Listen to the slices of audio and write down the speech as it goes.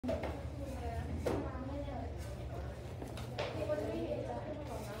Okay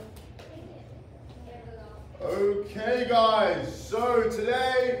guys, so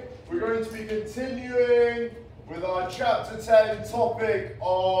today we're going to be continuing with our chapter 10 topic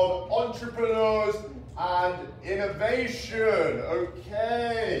of entrepreneurs and innovation.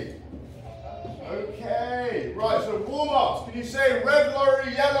 Okay, right, so warm-ups. Can you say red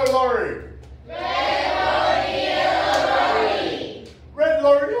lorry, yellow lorry? Red lorry, yellow lorry. Red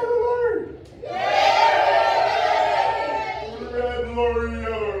lorry, yellow lorry. Red lorry,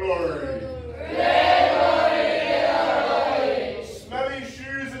 yellow lorry.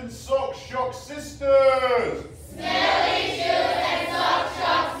 Shock sisters! Smelly shoes and sock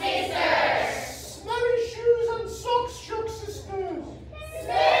shock sisters! Smelly shoes and sock shock sisters!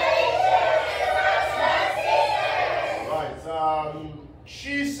 Smelly shoes and sock shock sisters! Right,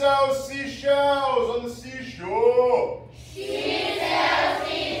 she sells seashells on the seashore. She sells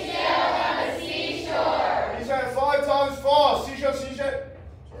seashells on the seashore. You say it 5 times fast. Seashell, seashell.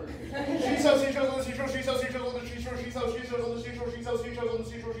 Sorry. She sells seashells on the seashore. She sells seashells on the seashore. She sells seashells on the seashore. She sells seashells on the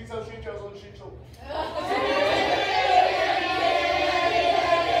seashore. She sells seashells on the seashore.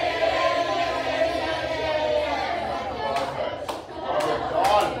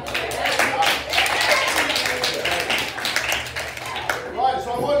 Right, so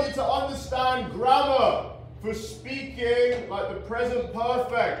I want you to understand grammar for speaking like the present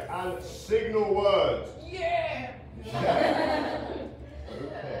perfect and signal words. Yeah!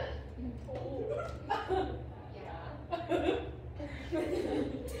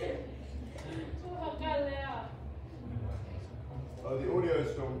 The audio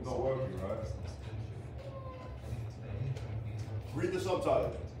is still not working, right? Read the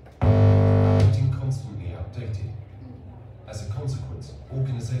subtitle. Getting constantly outdated. As a consequence,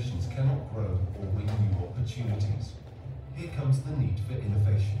 organizations cannot grow or win new opportunities. Here comes the need for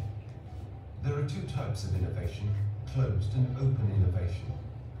innovation. There are 2 types of innovation, closed and open innovation.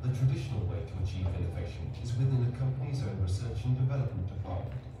 The traditional way to achieve innovation is within a company's own research and development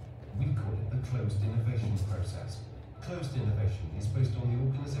department. We call it the closed innovation process. Closed innovation is based on the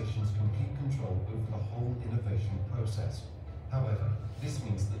organization's complete control over the whole innovation process. However, this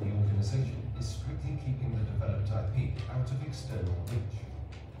means that the organization is strictly keeping the developed IP out of external reach.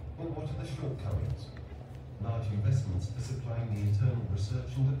 But what are the shortcomings? Large investments for supplying the internal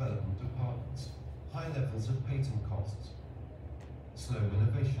research and development departments, high levels of patent costs, slow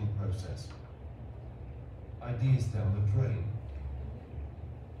innovation process, ideas down the drain,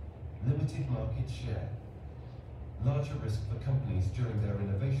 limited market share, larger risk for companies during their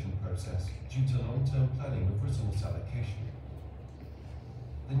innovation process due to long-term planning of resource allocation.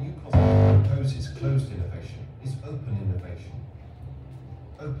 The new concept that proposes closed innovation is open innovation.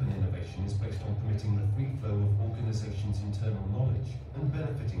 Open innovation is based on permitting the free flow of organizations' internal knowledge and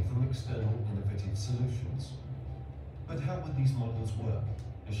benefiting from external innovative solutions. But how would these models work,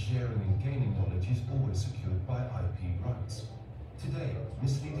 as sharing and gaining knowledge is always secured by IP rights? Today,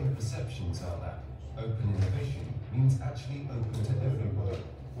 misleading perceptions are that open innovation means actually open to everyone,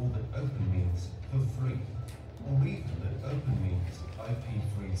 or that open means for free, or even that open means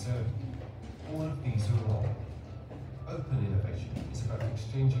IP-free zone. All of these are wrong. Open innovation is about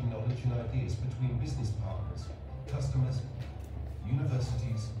exchanging knowledge and ideas between business partners, customers,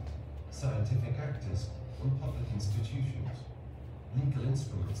 universities, scientific actors, and public institutions. Legal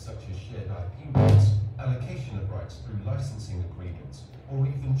instruments such as shared IP rights, allocation of rights through licensing agreements, or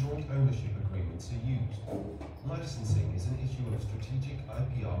even joint ownership agreements are used. Licensing is an issue of strategic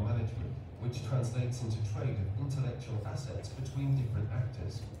IPR management, which translates into trade of intellectual assets between different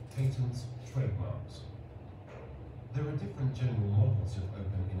actors, patents, trademarks. There are different general models of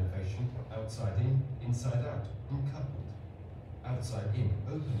open innovation: outside in, inside out, and coupled. Outside in,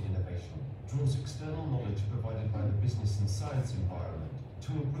 open innovation draws external knowledge provided by the business and science environment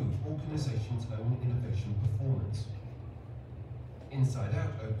to improve organizations' own innovation performance. Inside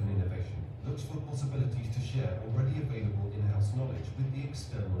out open innovation looks for possibilities to share already available in-house knowledge with the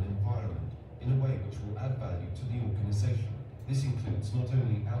external environment in a way which will add value to the organization. This includes not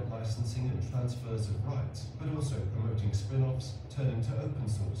only out-licensing and transfers of rights, but also promoting spin-offs, turning to open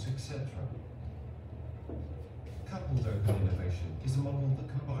source, etc. Coupled open innovation is a model that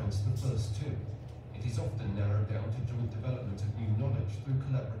combines the first 2. It is often narrowed down to joint development of new knowledge through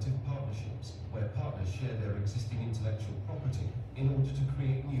collaborative partnerships, where partners share their existing intellectual property in order to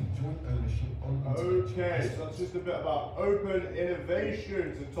create new joint ownership on intellectual assets. So that's just a bit about open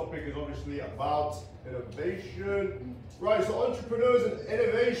innovation. The topic is obviously about innovation. Right, so entrepreneurs and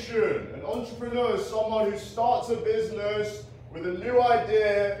innovation. An entrepreneur is someone who starts a business with a new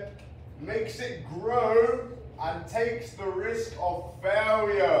idea, makes it grow, and takes the risk of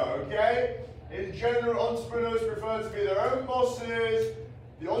failure, okay? In general, entrepreneurs prefer to be their own bosses.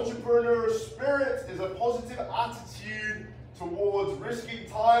 The entrepreneurial spirit is a positive attitude towards risking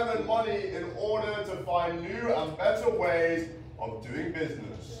time and money in order to find new and better ways of doing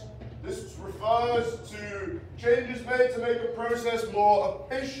business. This refers to changes made to make a process more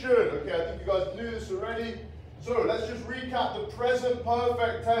efficient. Okay, I think you guys knew this already. So let's just recap the present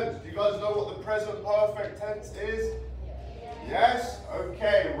perfect tense. Do you guys know what the present perfect tense is? Yes?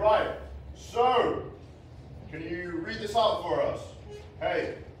 Okay, right. So, can you read this out for us?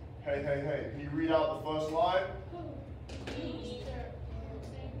 Hey, can you read out the first line?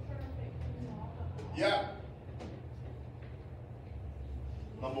 Yeah.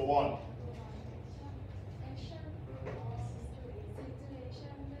 Number one.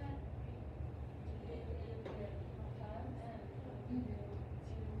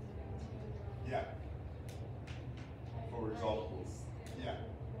 Yeah. For example. Yeah.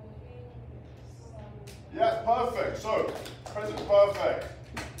 Yeah, perfect. So, present perfect.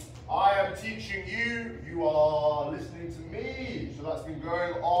 I am teaching you, you are listening to me. So that's been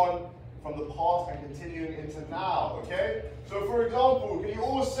going on from the past and continuing into now, okay? So for example, can you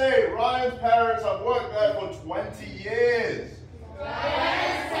all say, Ryan's parents have worked there for 20 years?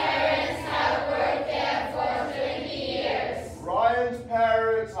 Ryan's parents have worked there for 20 years. Ryan's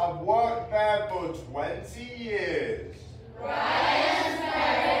parents have worked there for 20 years. Ryan's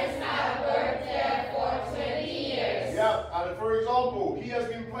parents have worked there for 20 years. Yep, and for example, he has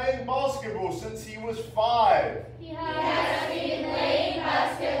been playing basketball since he was 5. He has been playing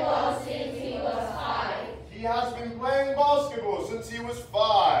basketball since he was 5. He has been playing basketball since he was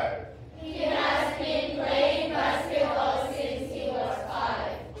 5. He has been playing basketball since he was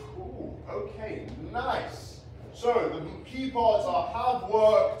 5. Cool, okay, nice. So the key parts are have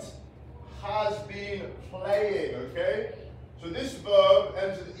worked, has been playing, okay? So this verb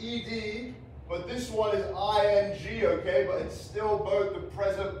ends with ed, but this one is ing, okay? But it's still both the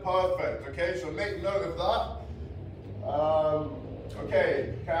present perfect, okay? So make note of that.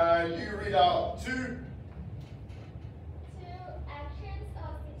 Okay, can you read out 2? 2 actions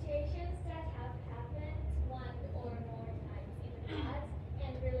or situations that have happened one or more times in the past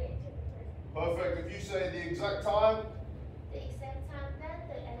and relate to the present. Perfect. If you say the exact time. The exact time that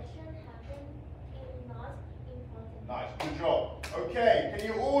the action happened is not important. Nice, good job. Okay, can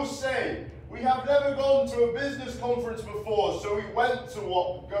you all say, we have never gone to a business conference before, so we went to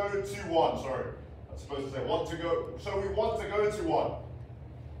what? Go to one, sorry. I'm supposed to say want to go, so we want to go to one.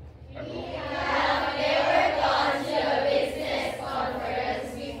 We have never gone to a business conference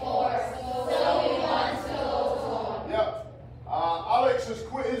before, so we want to go to one. Yep. Alex has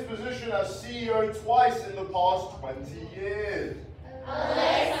quit his position as CEO twice in the past 20 years.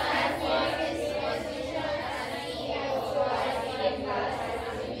 Alex has quit his position as CEO twice in the past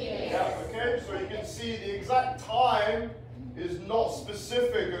 20 years. Yeah, okay, so you can see the exact time is not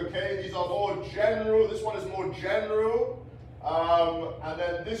specific, okay? These are more general. This one is more general. And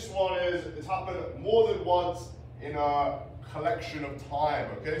then this one is, it's happened more than once in a collection of time,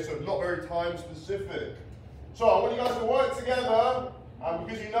 okay? So not very time specific. So I want you guys to work together, and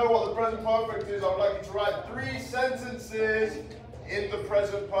because you know what the present perfect is, I would like you to write 3 sentences in the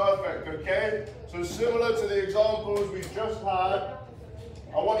present perfect, okay? So similar to the examples we've just had,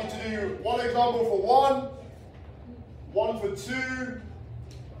 I want you to do one example for 1, 1 for 2,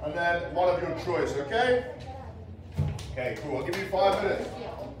 and then one of your choice, okay? Okay, cool. I'll give you 5 minutes.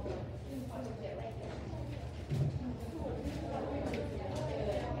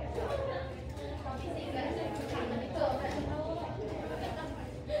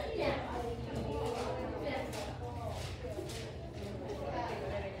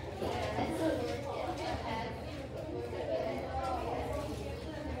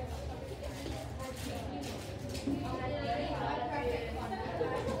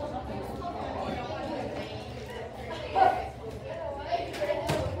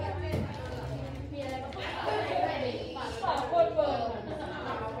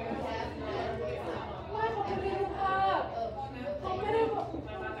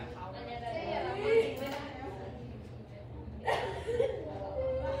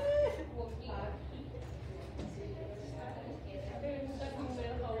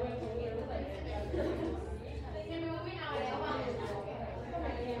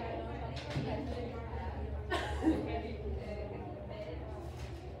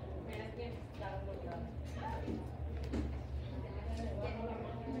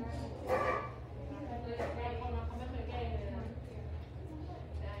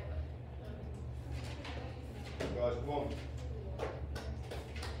 Guys, come on.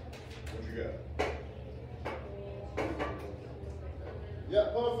 What'd you get?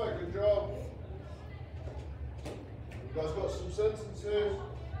 perfect, good job. You guys got some sentences?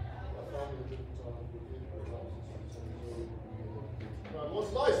 Right,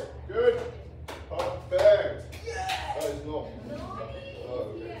 what's nice? Good. Perfect. That is not.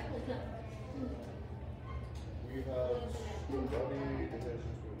 Okay. We have studied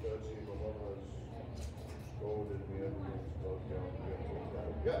attention to 13, my mom has scolded me everything to go down.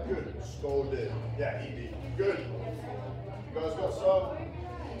 Yeah, good. Scolded. Yeah, ED. Good. You guys got some?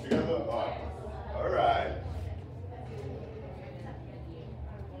 Together? Alright.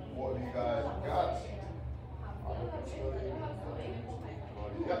 What have you guys got?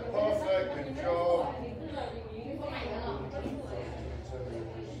 Yeah, perfect. Good job.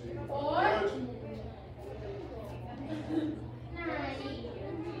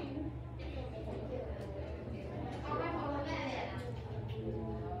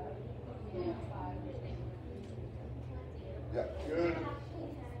 Good. Yeah, good.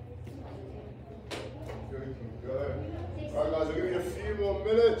 Good, keep going. Alright guys, I'll give you a few more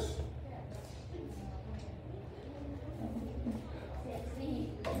minutes.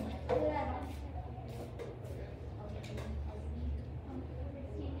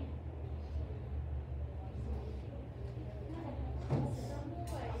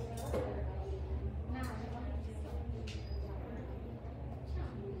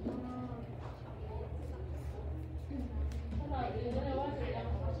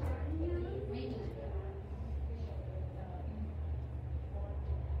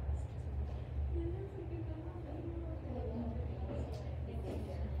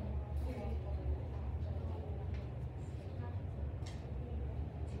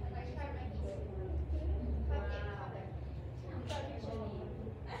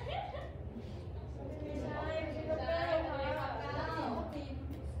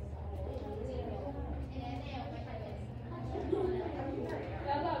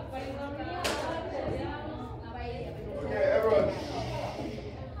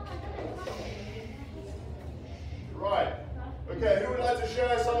 Okay, who would like to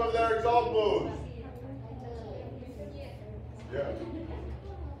share some of their examples? Yeah.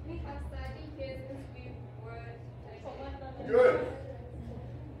 We have studied cases with words. Good.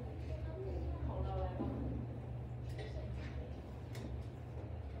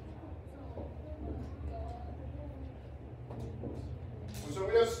 So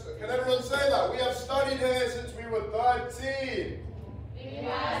we have, can everyone say that? We have studied here since we were 13. We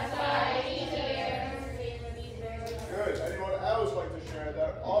have studied here. Good. Anyone else like to share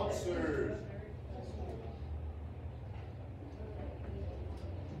their answers?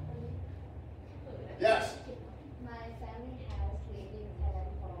 Yes. My family has lived in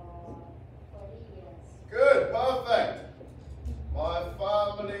Thailand for 40 years. Good. Perfect. My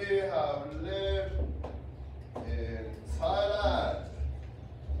family have lived in Thailand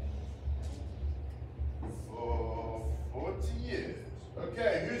for 40 years.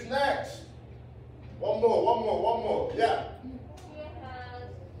 Okay, who's next? One more. Yeah. He has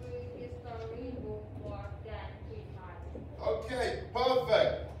read history book more than 3 times. Okay,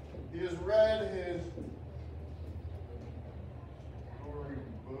 perfect. He has read his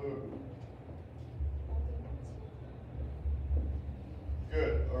storybook.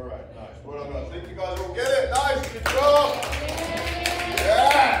 Good. All right. Nice. Well done. I think you guys will get it. Nice. Good job.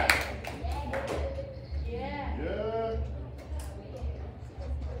 Yeah. Yeah.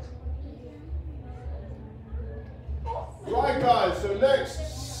 Right, guys. So next,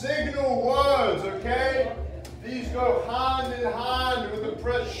 signal words. Okay. These go hand in hand with the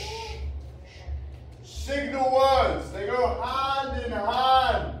signal words. They go hand in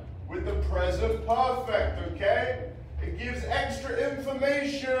hand with the present perfect. Okay. It gives extra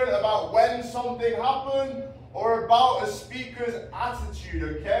information about when something happened or about a speaker's attitude,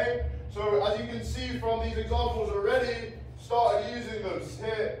 okay? So as you can see from these examples already, started using them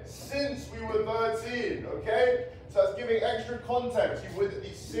here since we were 13, okay? So that's giving extra context with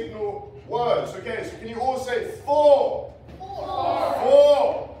these signal words, okay? So can you all say for?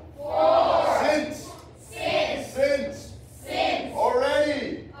 For. Since.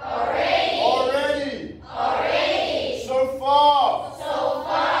 Already. So far.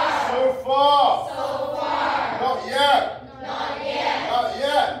 Not yet.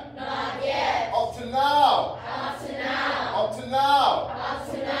 Up to now.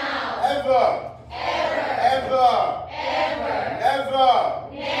 Ever.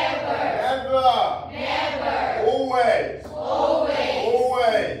 Never. Always.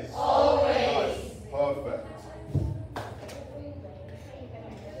 Nice. Perfect.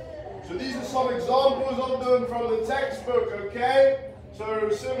 So these are some examples of them from the textbook, okay? So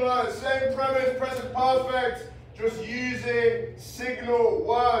similar, same premise, present perfect, just using signal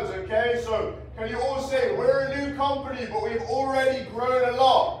words, okay? So can you all say, we're a new company, but we've already grown a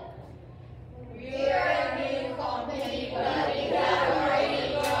lot? We are a new company, but we have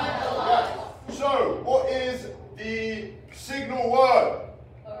already grown a lot. Yeah. So what is the signal word?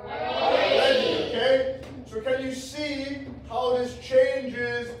 Already, okay? So can you see how this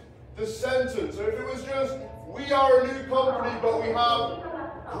changes the sentence? So if it was just, we are a new company, but we have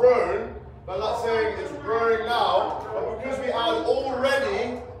grown, then that's saying it's growing now. But because we add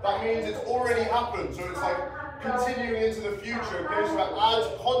already, that means it's already happened. So it's like continuing into the future, okay? So it adds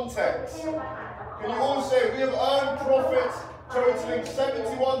context. Can you all say, we have earned profits totaling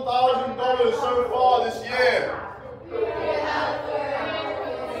 $71,000 so far this year? We have earned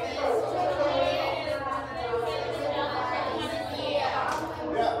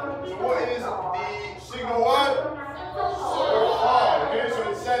Yeah, so what is the signal word? So far, okay, so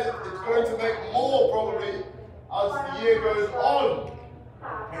it says it's going to make more probably as the year goes on.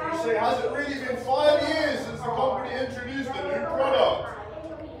 Can you say, has it really been 5 years since the company introduced a new product?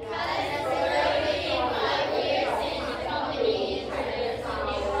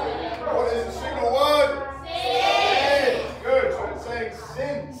 What is the signal word? Since. Good, so it's saying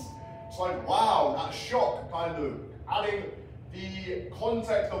since. It's like, wow, that shock, kind of adding the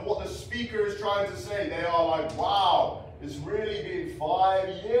context of what the speaker is trying to say. They are like, wow, it's really been 5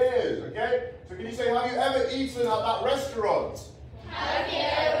 years, okay? So can you say, have you ever eaten at that restaurant? Have you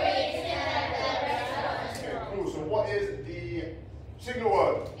ever eaten at that restaurant? Okay, cool. So what is the signal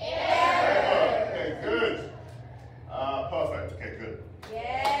word? Ever. Okay, good. Perfect. Okay, good.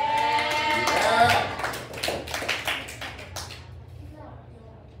 Yeah.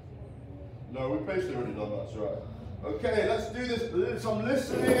 No, we've basically already done that, that's right. Okay, let's do this, some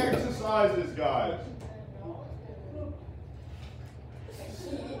listening exercises, guys.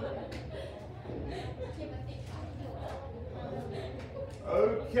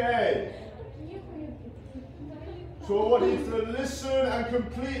 Okay. So I want you to listen and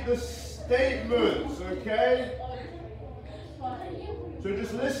complete the statements, okay? So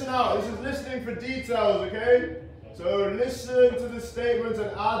just listen out. This is listening for details, okay? So listen to the statements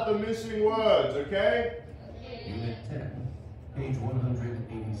and add the missing words, okay? Unit 10, page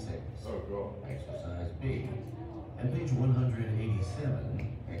 186. Oh, God. Exercise B. And page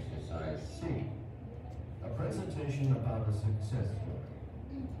 187, exercise C. A presentation about a success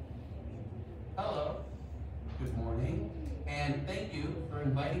story. Hello, good morning, and thank you for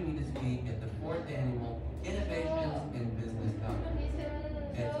inviting me to speak at the 4th Annual Innovations in Business Conference.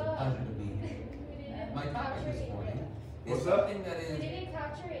 It's a pleasure to be here. My topic this morning is What's that? something that We is... didn't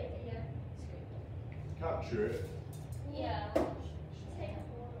capture it yet. Capture it. Yeah.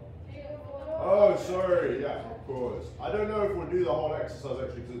 Oh, sorry. Yeah, of course. I don't know if we'll do the whole exercise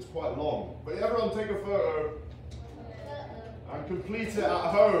actually because it's quite long. But everyone take a photo and complete it at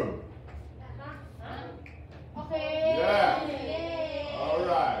home. Okay. Yeah. Yay. All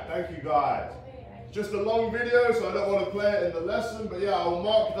right. Thank you, guys. Just a long video, so I don't want to play it in the lesson. But yeah, I'll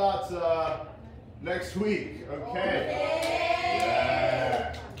mark that next week. Okay.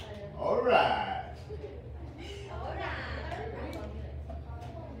 Yeah. All right.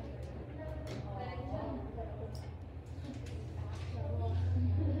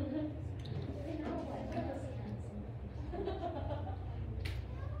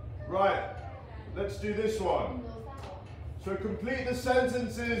 Right, let's do this one. So complete the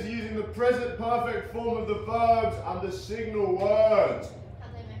sentences using the present perfect form of the verbs and the signal words.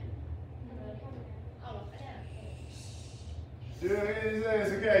 It's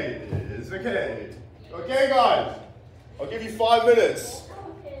okay. It's okay. Okay, guys. I'll give you 5 minutes.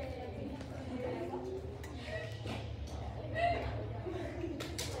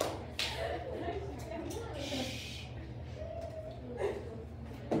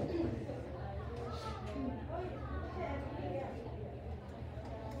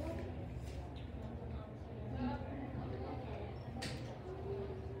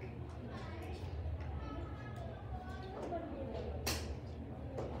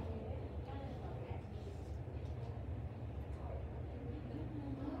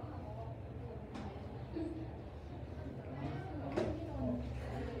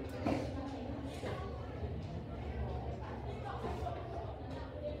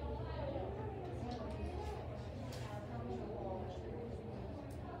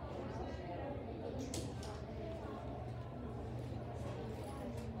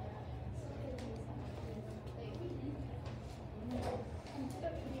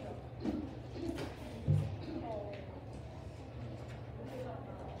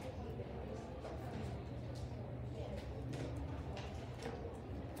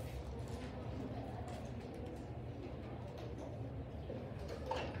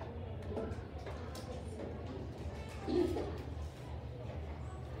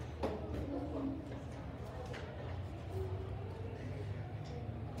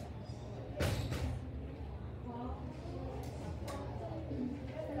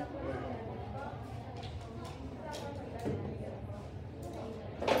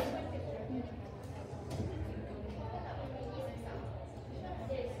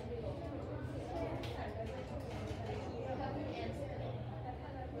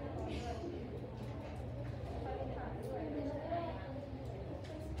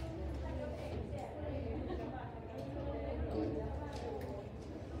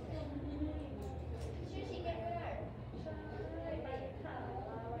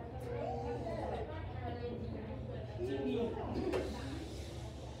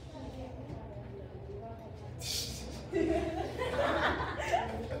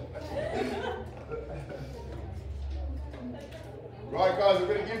 Right, guys, we're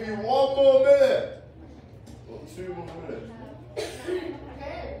going to give you 1 more minute. Or 2 more minutes.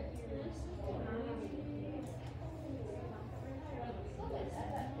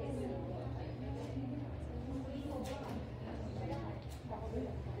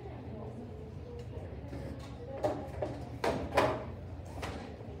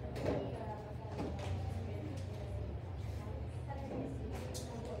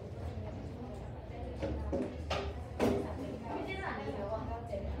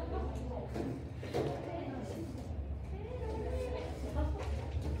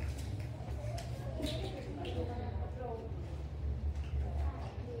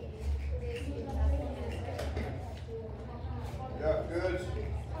 Yeah, good.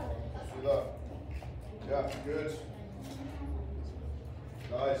 See that? Yeah, good.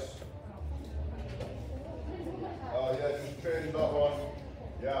 Nice. Oh yeah, just change that one.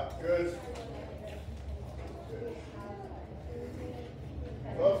 Yeah, good.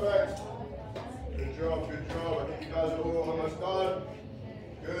 Perfect. Good job, good job. I think you guys are all almost done.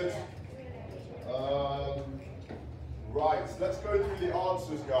 Good. Right, let's go through the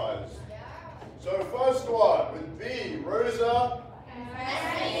answers, guys. So first one with B, Rosa.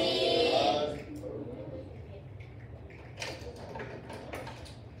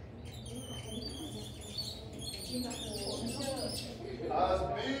 As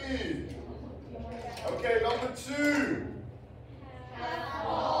B. Okay, number 2.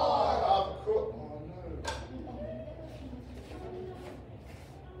 Oh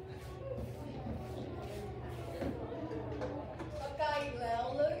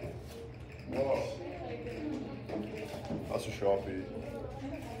no. Whoa. That's a Sharpie.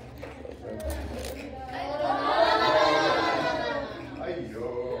 Ayo.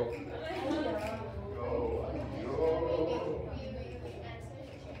 Go. Ayo.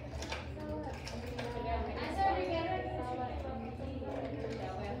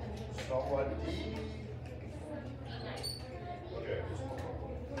 Someone D. Okay.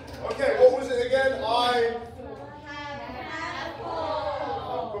 Okay, what was it again? I have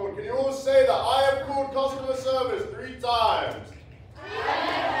called. Can you all say that? I have called customer service 3 times.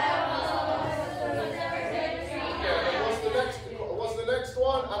 What's the next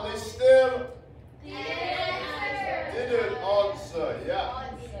one? And they still didn't answer. Yeah.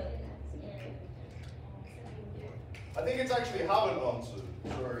 I think it's actually haven't answered.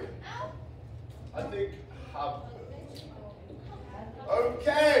 Sorry. I think haven't.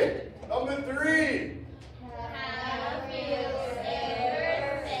 Okay. Number 3.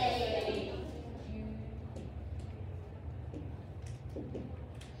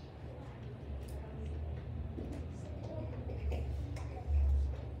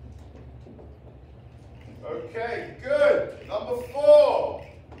 Okay, good. Number 4.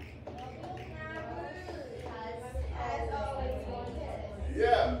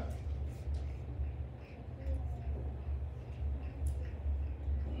 Yeah.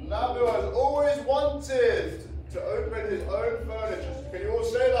 Nabu has always wanted to open his own furniture. Can you all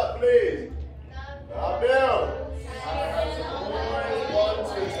say that, please? Nabu has always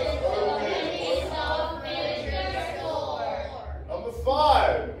wanted to open his own furniture store. Number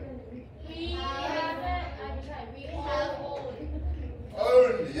 5.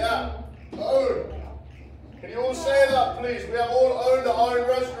 Owned, yeah. Owned. Can you all say that, please? We have all owned our own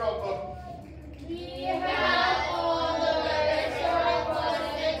restaurant for... We have owned the restaurant for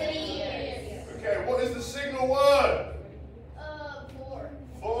 50 years. Okay, what is the signal word? 4.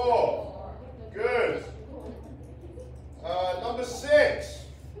 4.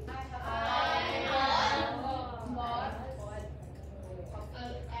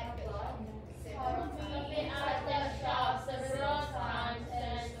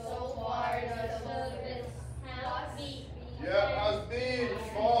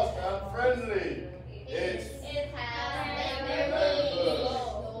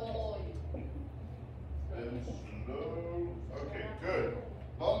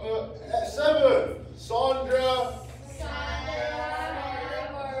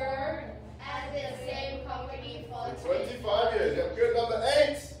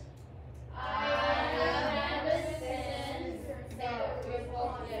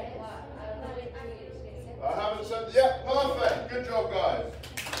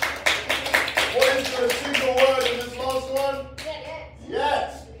 Is there a single word in this last one?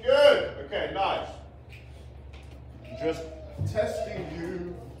 Yes. Good. Okay, nice. Just testing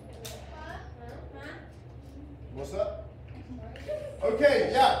you. What's that? Okay,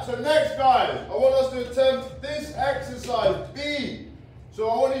 yeah. So next, guys, I want us to attempt this exercise, B. So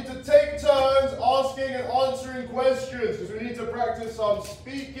I want you to take turns asking and answering questions because we need to practice some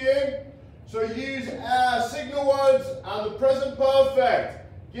speaking. So use signal words and the present perfect.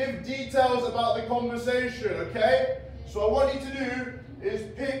 Give details about the conversation, okay? So what I want you to do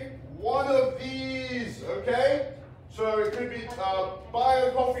is pick one of these, okay? So it could be buying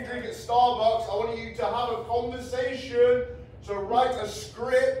a coffee drink at Starbucks. I want you to have a conversation. So write a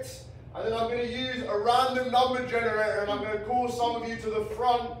script, and then I'm going to use a random number generator, and I'm going to call some of you to the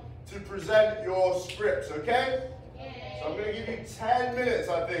front to present your scripts, okay? So I'm going to give you 10 minutes,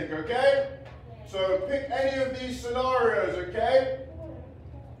 I think, okay? So pick any of these scenarios, okay?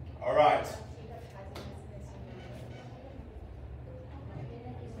 All right.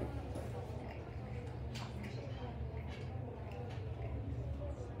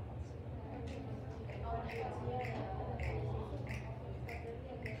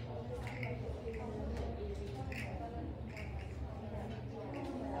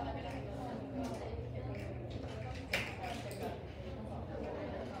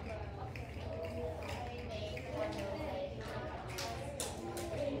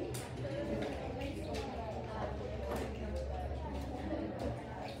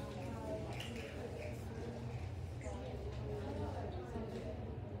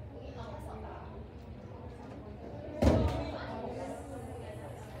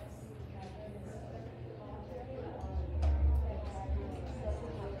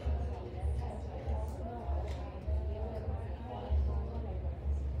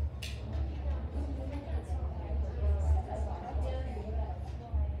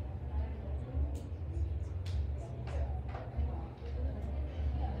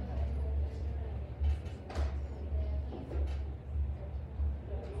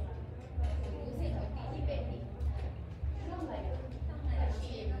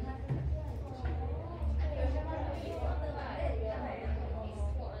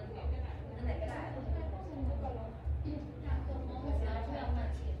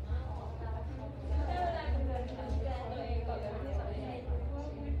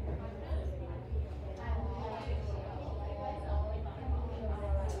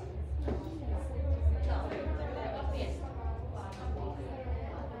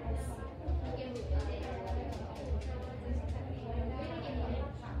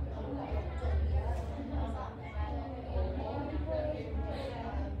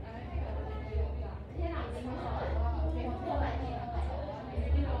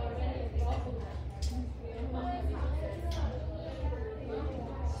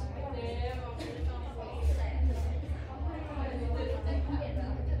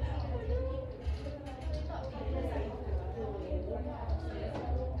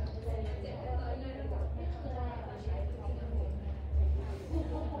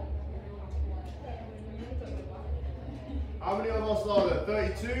 How many of us are there?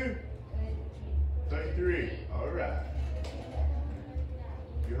 32? 33. All right.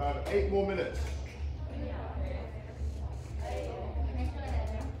 You have 8 more minutes.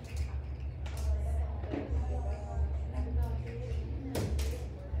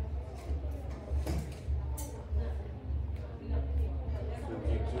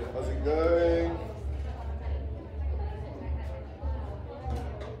 How's it going?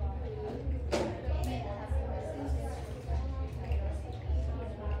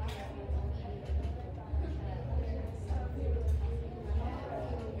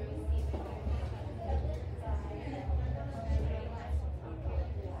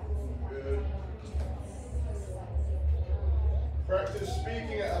 Good. Practice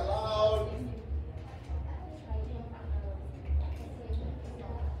speaking it aloud.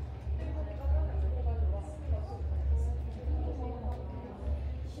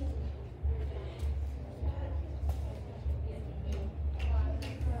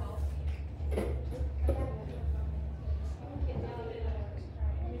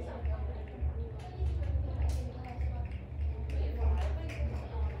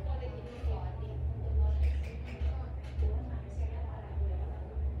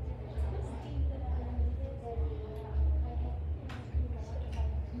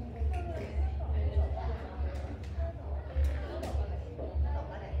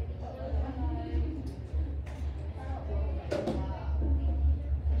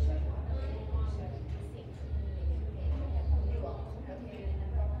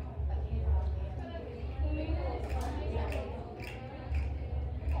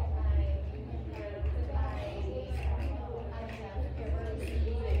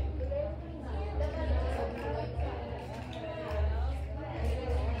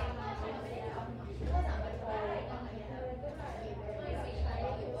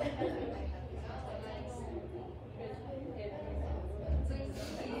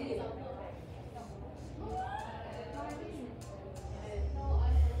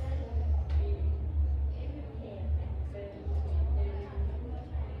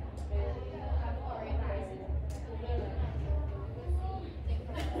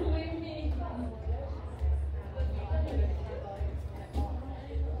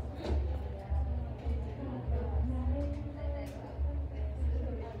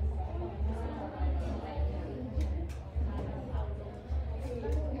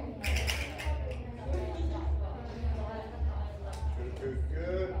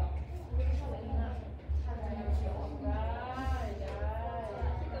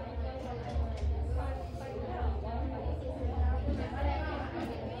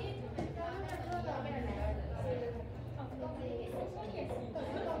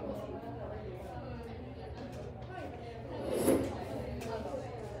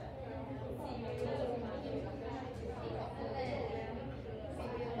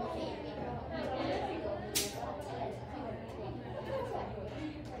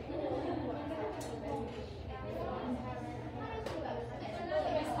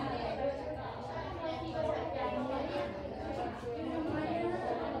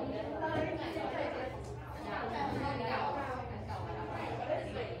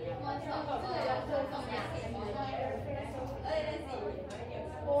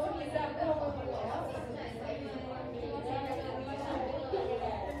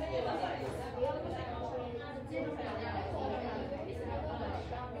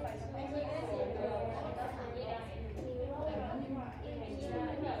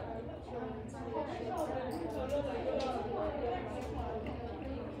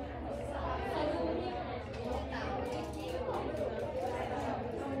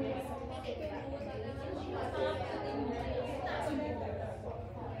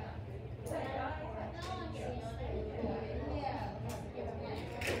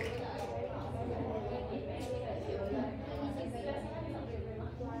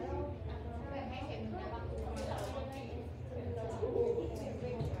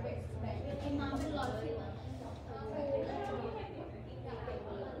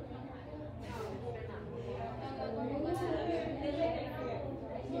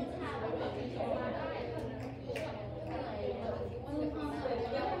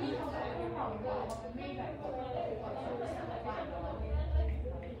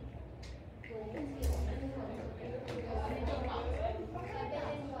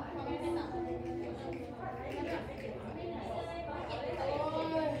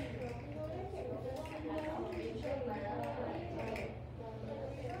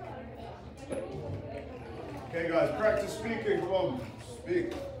 Okay guys, practice speaking, come on.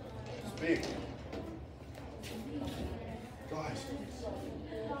 Speak. Speak. Guys.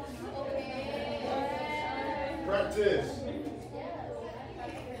 Practice.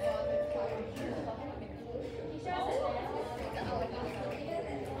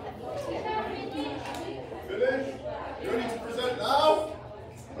 Finish? You ready to present now?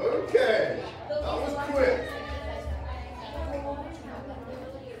 Okay. That was quick.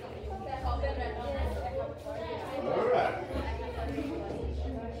 Alright.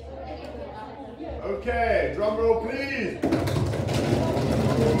 Okay, drum roll please.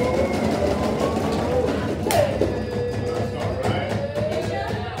 That's alright.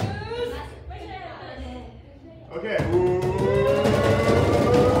 Okay.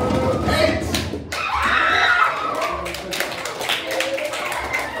 8.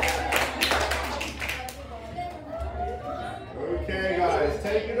 Okay guys,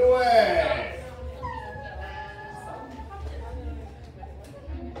 take it away.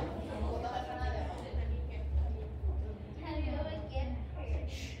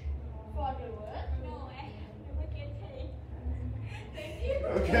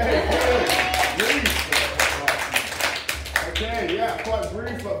 Okay, good. Okay, yeah, quite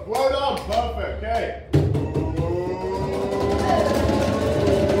brief, but well done, perfect, okay.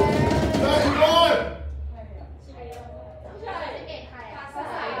 31!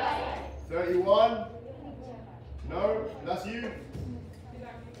 31? No, that's you?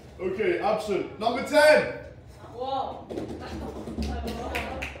 Okay, absent. Number 10!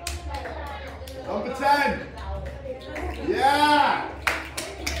 Number 10! Yeah!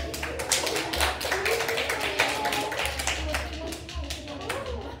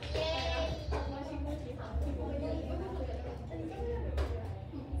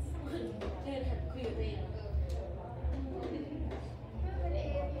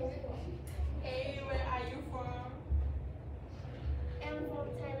 Hey, where are you from? I'm from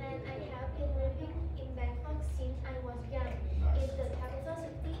Thailand. I have been living in Bangkok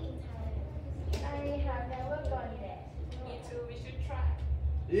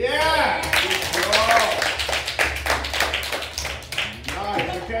Yeah! Good job!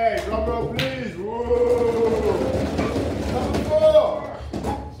 Nice, okay, drum roll please. Whoa! Number 4.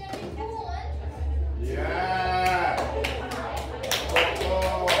 Yeah!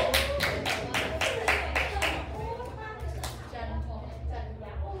 Oh.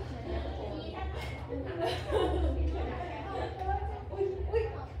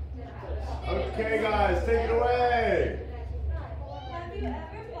 Okay guys, take it away! Have you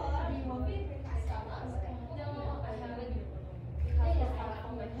ever bought a movie from Starbucks? No, I haven't. Because it's far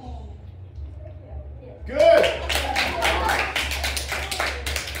from my home. Good!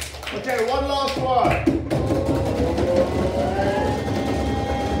 Okay, one last one.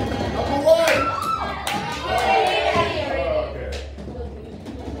 Number 1. Okay.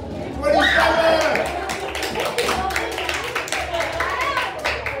 27.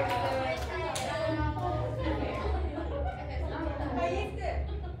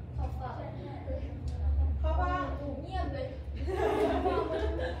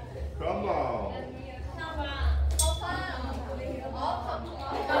 Come on.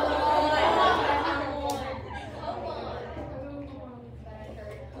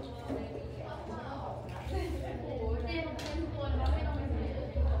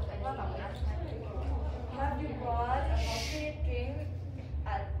 Have you bought a coffee drink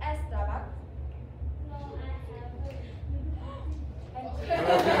at Starbucks?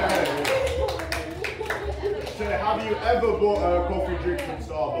 So have you ever bought a coffee drink from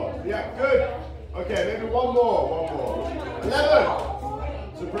Starbucks? Yeah, good. Okay, maybe one more.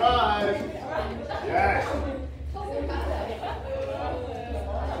 11. Surprise. Yes.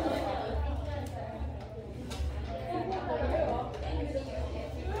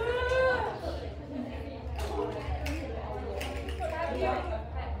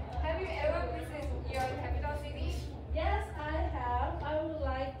 Have you ever visited your capital city? Yes, I have. I would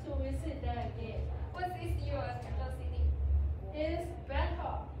like to visit there again. What is your capital city? It's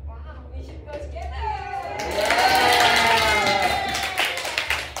Bangkok. Wow, we should go together.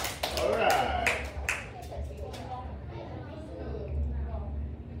 All right.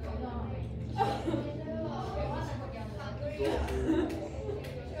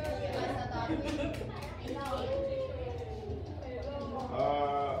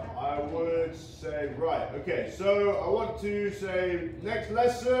 I would say, right, okay, so I want to say next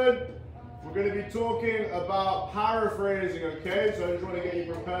lesson, we're going to be talking about paraphrasing, okay? So I just want to get you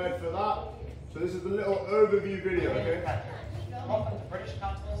prepared for that. So this is the little overview video, okay? Welcome to British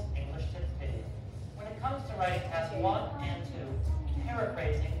Council's English Tips video. When it comes to writing tasks 1 and 2,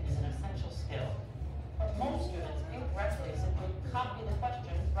 paraphrasing is an essential skill. But most students incorrectly simply copy the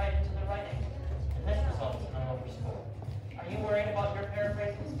questions right into the writing, and this results in a lower score. Are you worried about your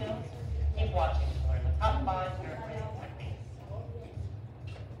paraphrasing skills? Keep watching to learn the top 5 paraphrasing techniques.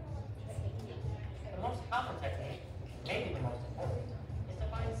 The most common technique, maybe the most important, is to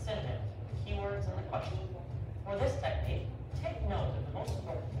find synonyms, keywords in the question. For this technique, take note of the most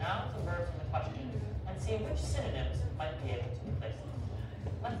important nouns and verbs in the question and see which synonyms might be able to replace them.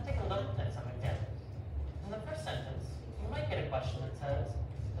 Let's take a look at some examples. In the first sentence, you might get a question that says,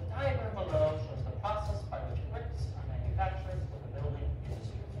 the diagram below shows the process by which bricks are manufactured for the building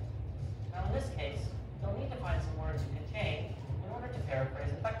industry. Now in this case, you'll need to find some words you can change in order to paraphrase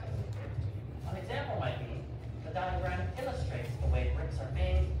effectively. An example might be, the diagram illustrates the way bricks are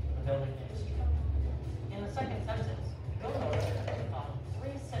made for the building industry. In the second sentence, you'll notice that we found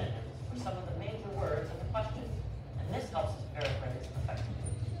 3 synonyms for some of the major words in the question, and this helps us paraphrase effectively.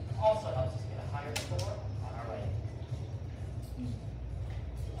 It also helps us get a higher score on our writing.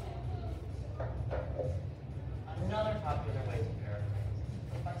 Another popular way to paraphrase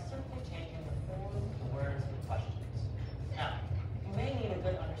is by simply changing the form of the words in the questions. Now, you may need a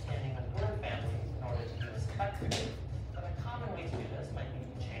good understanding of word families in order to do this effectively, but a common way to do this might be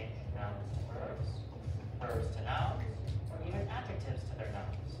to change nouns to verbs, verbs to nouns, or even adjectives to their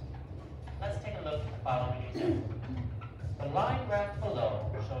nouns. Let's take a look at the following example. The line graph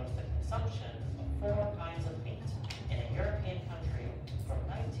below shows the consumption of 4 kinds of meat in a European country from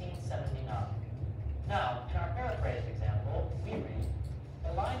 1979. Now, in our paraphrased example, we read,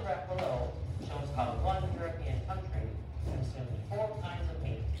 the line graph below shows how one European country consumed 4 kinds of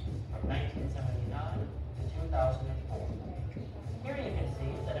meat from 1979 to 2004. Here you can see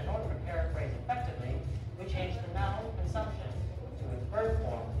that in order to paraphrase effectively, we change the noun consumption to its verb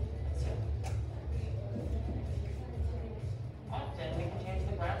form, consume. Often, we can change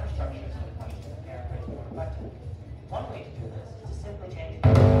the grammar structures of the question to paraphrase more effectively. One way to do this is to simply change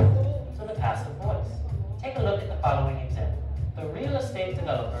the verb to the passive voice. Take a look at the following example. The real estate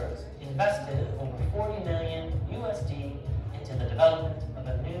developers invested over $40 million USD into the development of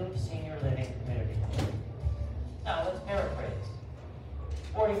a new senior living community. Now let's paraphrase.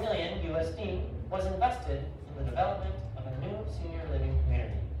 40 million USD was invested in the development of a new senior living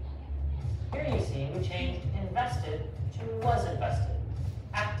community. Here you see we changed invested to was invested,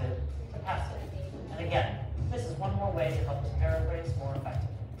 active to passive. And again, this is one more way to help us paraphrase more effectively.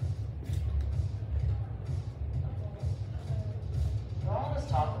 For all this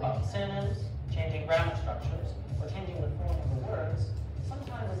talk about synonyms, changing grammar structures, or changing the form of the words,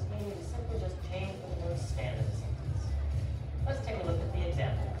 sometimes it's easy to simply just change where the words stand in a sentence. Let's take a look at the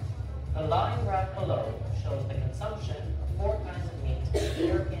example. The line graph below shows the consumption of 4 kinds of meat in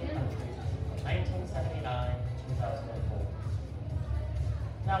European countries from 1979 to 2004.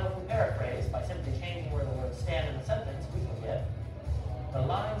 Now, if we paraphrase by simply changing where the words stand in the sentence, we can get, the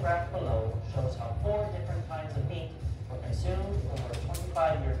line graph below shows how 4 different kinds of meat were consumed over a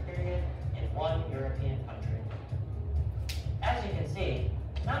 25-year period in one European country. As you can see,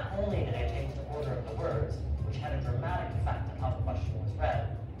 not only did I change the order of the words, which had a dramatic effect on how the question was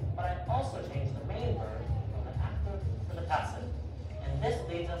read, but I also changed the main verb from the active to the passive. And this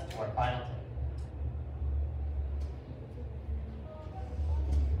leads us to our final tip.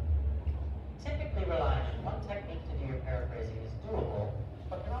 Typically relying on one technique to do your paraphrasing is doable,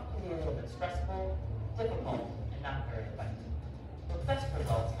 but can often be a little bit stressful, difficult, and not very effective. For best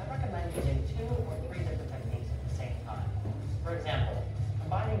results, I recommend using 2 or 3 different techniques at the same time. For example,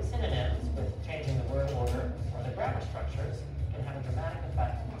 combining synonyms with changing the word order or the grammar structures can have a dramatic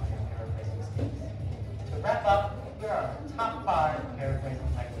effect on your paraphrasing skills. To wrap up, here are the top 5 paraphrasing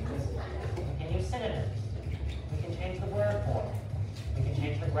techniques. We can use synonyms. We can change the word form. We can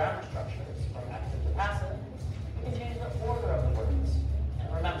change the grammar structures from active to passive. We can change the order of the words.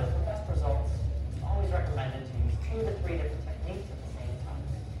 And remember, for best results, it's always recommended to use 2 to 3 different techniques at the same time.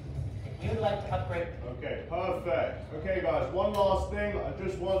 If you'd like to upgrade... Okay, perfect. Okay, guys, one last thing. I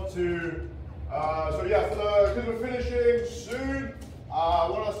just want to, because we're finishing soon, I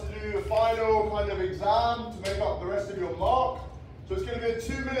want us to do the final kind of exam to make up the rest of your mark. So it's going to be a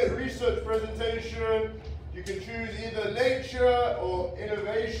 2-minute research presentation. You can choose either nature or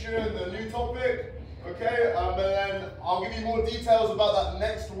innovation, the new topic. Okay, and then I'll give you more details about that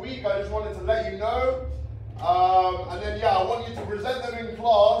next week. I just wanted to let you know. And then, I want you to present them in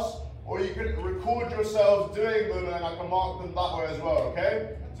class, or you can record yourselves doing them and I can mark them that way as well,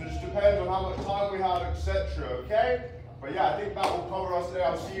 okay? So it just depends on how much time we have, etc., okay? But I think that will cover us today.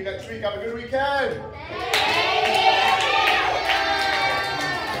 I'll see you next week. Have a good weekend!